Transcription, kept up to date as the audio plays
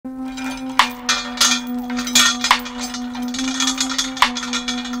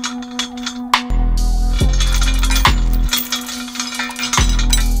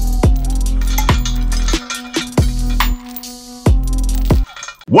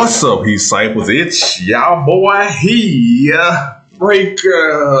What's up, disciples? It's y'all boy here,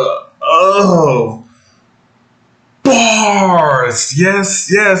 breaker of bars.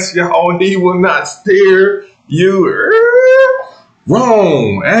 Yes, y'all. He will not spare you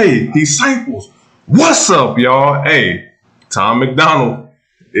wrong. Hey, disciples, what's up, y'all? Hey, Tom McDonald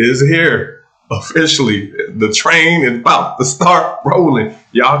is here officially. The train is about to start rolling.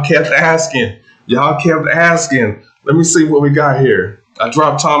 Y'all kept asking. Let me see what we got here. I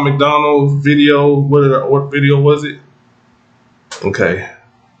dropped Tom McDonald's video. What video was it? Okay.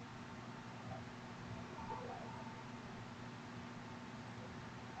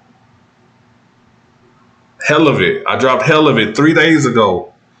 Hell of it. I dropped Hell of It 3 days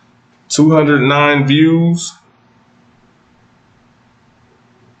ago. 209 views.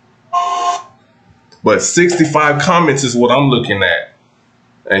 But 65 comments is what I'm looking at.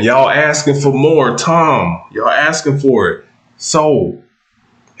 And y'all asking for more, Tom. Y'all asking for it. So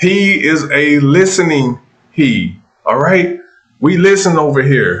he is a listening he. All right. We listen over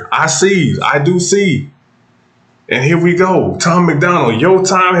here. I do see. And here we go. Tom McDonald, your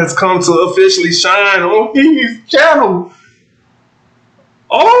time has come to officially shine on his channel.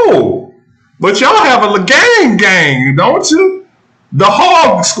 Oh, but y'all have a gang, don't you? The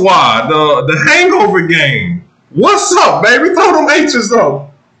Hog Squad, the Hangover Gang. What's up, baby? Throw them H's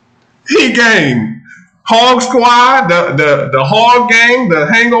up. He gang. Hog Squad, the Hog Gang, the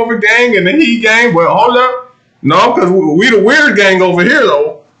Hangover Gang, and the He Gang. Well, hold up. No, because we the weird gang over here,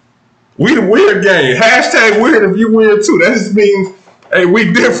 though. We the weird gang. Hashtag weird if you weird, too. That just means, hey,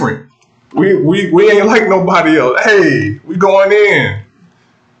 we different. We ain't like nobody else. Hey, we going in.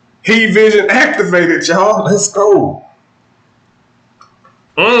 He Vision activated, y'all. Let's go.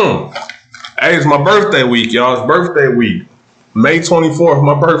 Hey, it's my birthday week, y'all. It's birthday week. May 24th,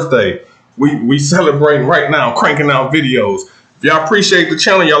 my birthday. We celebrating right now, cranking out videos. If y'all appreciate the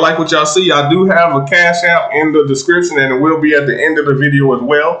channel, y'all like what y'all see, I do have a Cash App in the description, and it will be at the end of the video as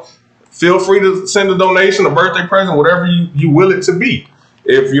well. Feel free to send a donation, a birthday present, whatever you will it to be.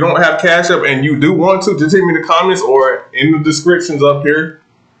 If you don't have Cash App and you do want to, just hit me in the comments or in the descriptions up here.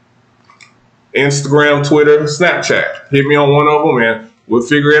 Instagram, Twitter, Snapchat. Hit me on one of them, and we'll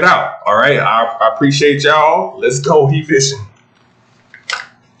figure it out. All right, I appreciate y'all. Let's go, He Vision.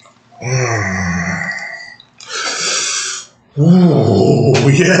 Ooh,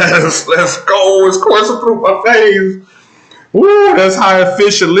 yes, let's go. It's coursing through my face. Woo, that's how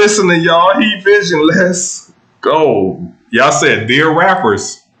official listening, y'all. He Vision, let's go. Y'all said, dear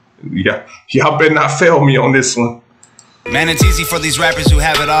rappers. Yeah, y'all better not fail me on this one. Man, it's easy for these rappers who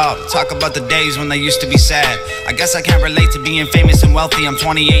have it all. Talk about the days when they used to be sad. I guess I can't relate to being famous and wealthy. I'm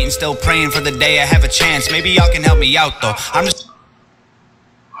 28 and still praying for the day I have a chance. Maybe y'all can help me out, though. I'm just...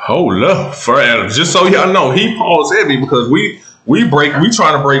 Hold up, just so y'all know, he paused heavy because we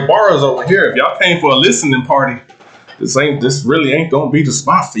trying to break bars over here. If y'all came for a listening party, this really ain't gonna be the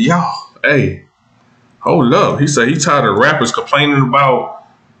spot for y'all. Hey, hold up. He said he tired of rappers complaining about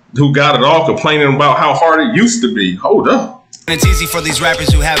who got it all, complaining about how hard it used to be. Hold up. It's easy for these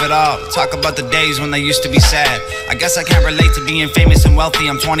rappers who have it all. Talk about the days when they used to be sad. I guess I can't relate to being famous and wealthy.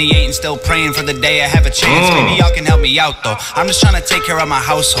 I'm 28 and still praying for the day I have a chance. Maybe y'all can help me out, though. I'm just trying to take care of my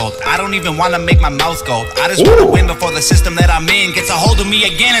household. I don't even want to make my mouth gold. I just want to win before the system that I'm in gets a hold of me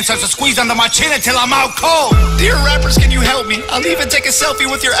again and starts to squeeze under my chin until I'm out cold. Dear rappers, can you help me? I'll even take a selfie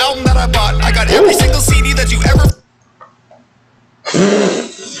with your album that I bought. I got every single CD that you ever...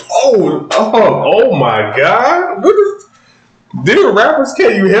 Oh my God. Dear rappers,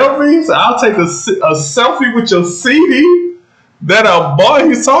 can you help me? So I'll take a selfie with your CD that I bought.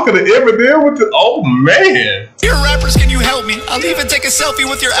 He's talking to Eminem with the... Oh, man. Dear rappers, can you help me? I'll even take a selfie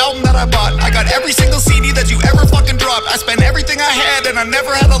with your album that I bought. I got every single CD that you ever fucking dropped. I spent everything I had and I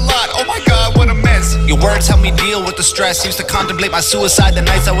never had a lot. Oh my God, what a mess. Your words help me deal with the stress. Used to contemplate my suicide the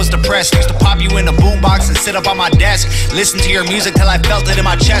nights I was depressed. Used to pop you in a boombox and sit up on my desk. Listen to your music till I felt it in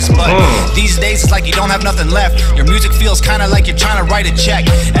my chest. But these days it's like you don't have nothing left. Your music feels kind of like you're trying to write a check.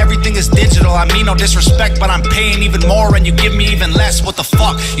 Everything is digital, I mean no disrespect, but I'm paying even more and you give me even less. What the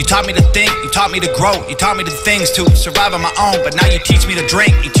fuck? You taught me to think, you taught me to grow, you taught me the things to survive on my own. But now you teach me to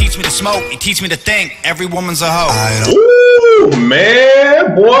drink, you teach me to smoke, you teach me to think. Every woman's a hoe. Ooh,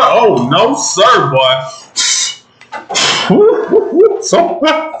 man, boy. Oh, no, sir, boy. So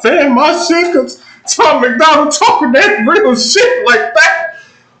I'm saying my shit because Tom McDonald talking that real shit like that.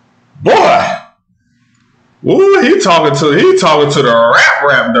 Boy. Ooh, he talking to the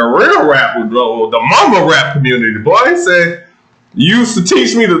rap, the real rap, the mama rap community. Boy, he said, you used to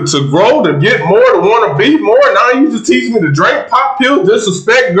teach me to grow, to get more, to want to be more. Now you just teach me to drink, pop pills,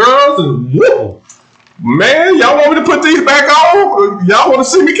 disrespect girls, and whoa. Man, y'all want me to put these back on? Y'all want to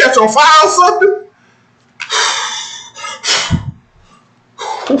see me catch on fire or something?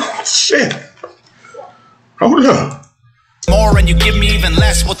 Oh, shit. Hold up. More and you give me even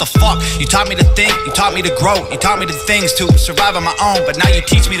less, what the fuck? You taught me to think, you taught me to grow, you taught me the things to survive on my own. But now you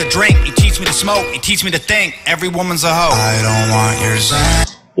teach me to drink, you teach me to smoke, you teach me to think. Every woman's a hoe. I don't want your Zen.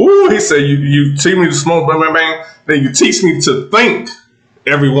 Ooh, he said you teach me to smoke, bang, bang, bang. Then you teach me to think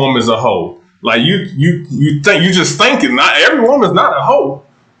every woman's a hoe. Like you think you just thinking. Not every woman's not a hoe,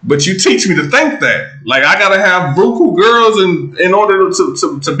 but you teach me to think that. Like I gotta have buku girls in order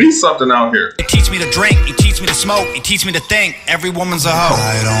to be something out here. You teach me to drink, you teach me to smoke, you teach me to think. Every woman's a hoe.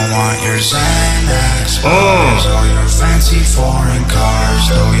 I don't want your Xanax bars or your fancy foreign cars.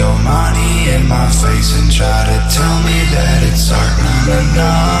 Throw your money in my face and try to tell me that it's art.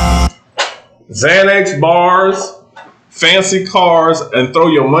 No. Xanax bars, fancy cars, and throw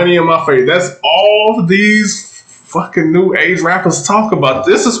your money in my face. That's all these fucking new age rappers talk about.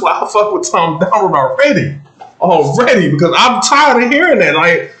 This is why I fuck with TOMMCDONALD already, because I'm tired of hearing that.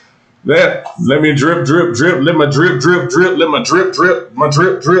 Like that, let me drip, drip, drip, let my drip, drip, drip, let my drip, drip, my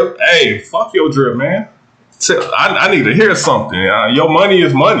drip, drip. Hey, fuck your drip, man. I need to hear something. Your money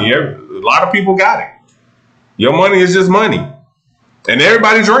is money. A lot of people got it. Your money is just money, and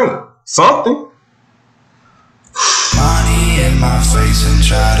everybody drink something. Money in my face and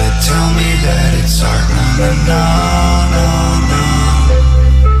try to tell me that it's art. No.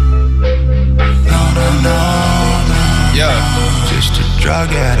 Yeah, just a drug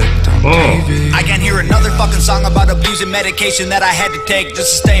addict on TV. I can't hear another fucking song about abusing medication that I had to take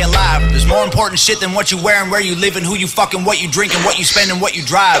just to stay alive. There's more important shit than what you wear and where you live and who you fucking, what you drink and what you spend and what you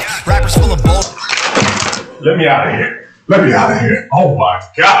drive. Rappers full of bull. Let me out of here. Let me out of here. Oh my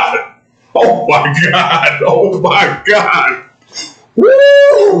God. Oh my God. Oh my God.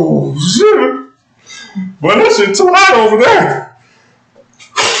 Woo! Shit. But that shit too hot over there.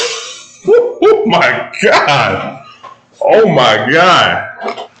 Oh my God. Oh my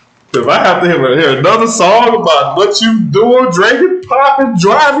God. If I have to hear another song about what you doing, drinking, popping,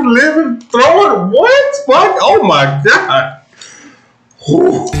 driving, living, throwing, what? Fuck? Oh my God.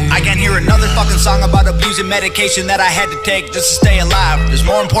 I can't hear another fucking song about abusing medication that I had to take just to stay alive. There's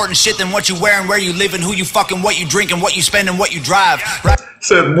more important shit than what you wear and where you live and who you fucking, what you drink and what you spend and what you drive.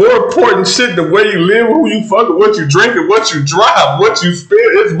 Said more important shit than where you live, who you fucking, what you drink and what you drive, what you spend.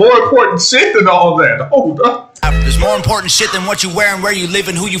 It's more important shit than all that. Hold up. There's more important shit than what you wear and where you live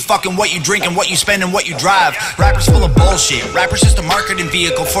and who you fucking, what you drink and what you spend and what you drive. Rappers full of bullshit. Rappers just a marketing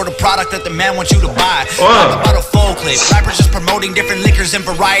vehicle for the product that the man wants you to buy. Talk about a full clip. Rappers just promoting different liquors and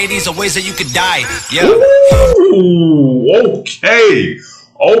varieties of ways that you could die. Yeah. Ooh, okay.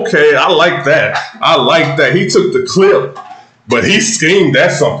 Okay, I like that. I like that. He took the clip, but he schemed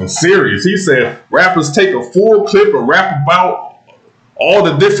at something serious. He said rappers take a full clip and rap about all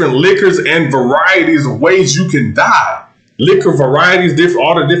the different liquors and varieties of ways you can die. Liquor varieties,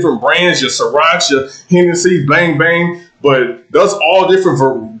 all the different brands, your Sriracha, your Hennessy, bang, bang. But that's all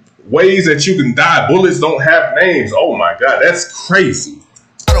different ways that you can die. Bullets don't have names. Oh my God, that's crazy.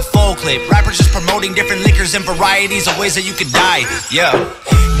 A full clip. Rappers just promoting different liquors and varieties of ways that you could die. Yeah.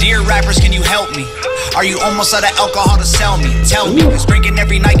 Dear rappers, can you help me? Are you almost out of alcohol to sell me? Tell me, cause drinking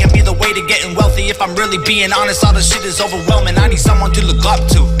every night can be the way to getting wealthy. If I'm really being honest, all the shit is overwhelming. I need someone to look up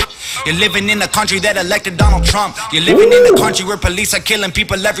to. You're living in a country that elected Donald Trump. You're living in a country where police are killing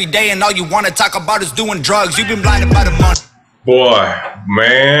people every day, and all you want to talk about is doing drugs. You've been blinded by the money. Boy,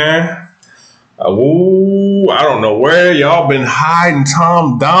 man. Ooh, I don't know where y'all been hiding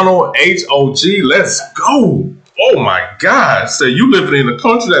TOMMCDONALD, H-O-G. Let's go. Oh my God. So you living in a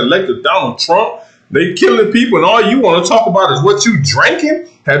country that elected Donald Trump. They killing people and all you want to talk about is what you drinking?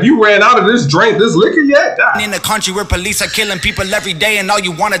 Have you ran out of this liquor yet? In a country where police are killing people every day and all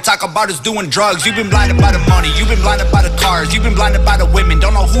you want to talk about is doing drugs. You've been blinded by the money. You've been blinded by the cars. You've been blinded by the women.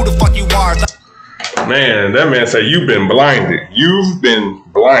 Don't know who the fuck you are. Man, that man said you've been blinded. You've been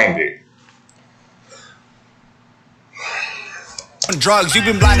blinded. Drugs, you've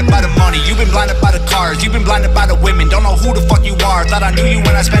been blinded by the money, you've been blinded by the cars, you've been blinded by the women, don't know who the fuck you are. Thought I knew you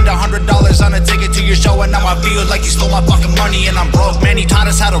when I spent $100 on a ticket to your show, and now I feel like you stole my fucking money and I'm broke. Man, you taught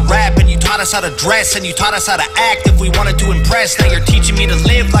us how to rap and you taught us how to dress and you taught us how to act if we wanted to impress. Now you're teaching me to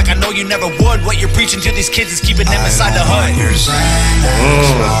live like I know you never would. What you're preaching to these kids is keeping them inside the hood. Your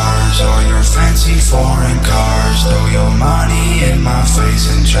Xanax bars or your fancy foreign cars. Throw your money in my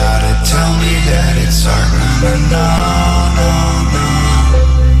face and try to tell me that it's art. No.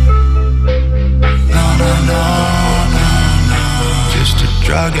 Just a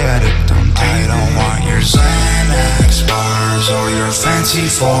drug addict on TV. I don't want your Xanax bars scars or your fancy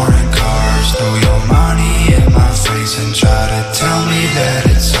foreign cars. Throw your money in my face and try to tell me that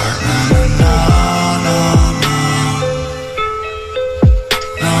it's art. No, no, no, no,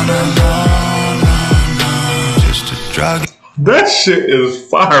 no, no, no, no, no, just a drug. That shit is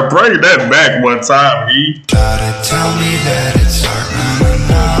fire. Bring that back one time, He. Try to tell me that it's art. No,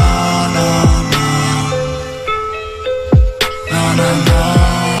 no, no, no, no, no, no,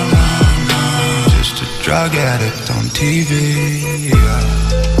 no, no, just a drug addict on TV. Yeah.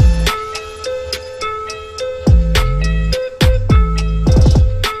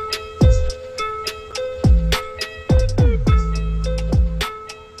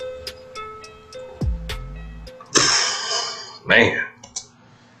 Man.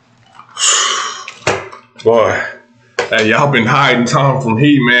 Boy. Hey, y'all been hiding Tom from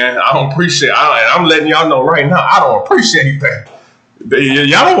He, man. I don't appreciate I'm letting y'all know right now, I don't appreciate that.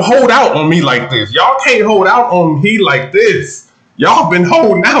 Y'all don't hold out on me like this. Y'all can't hold out on He like this. Y'all been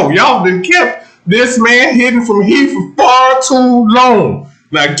holding out. Y'all been kept this man hidden from He for far too long.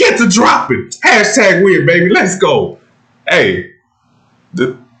 Now get to dropping. Hashtag weird, baby. Let's go. Hey,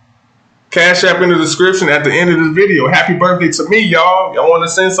 the Cash App in the description at the end of this video. Happy birthday to me, y'all. Y'all want to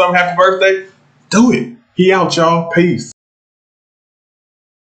send something happy birthday? Do it. He out, y'all. Peace.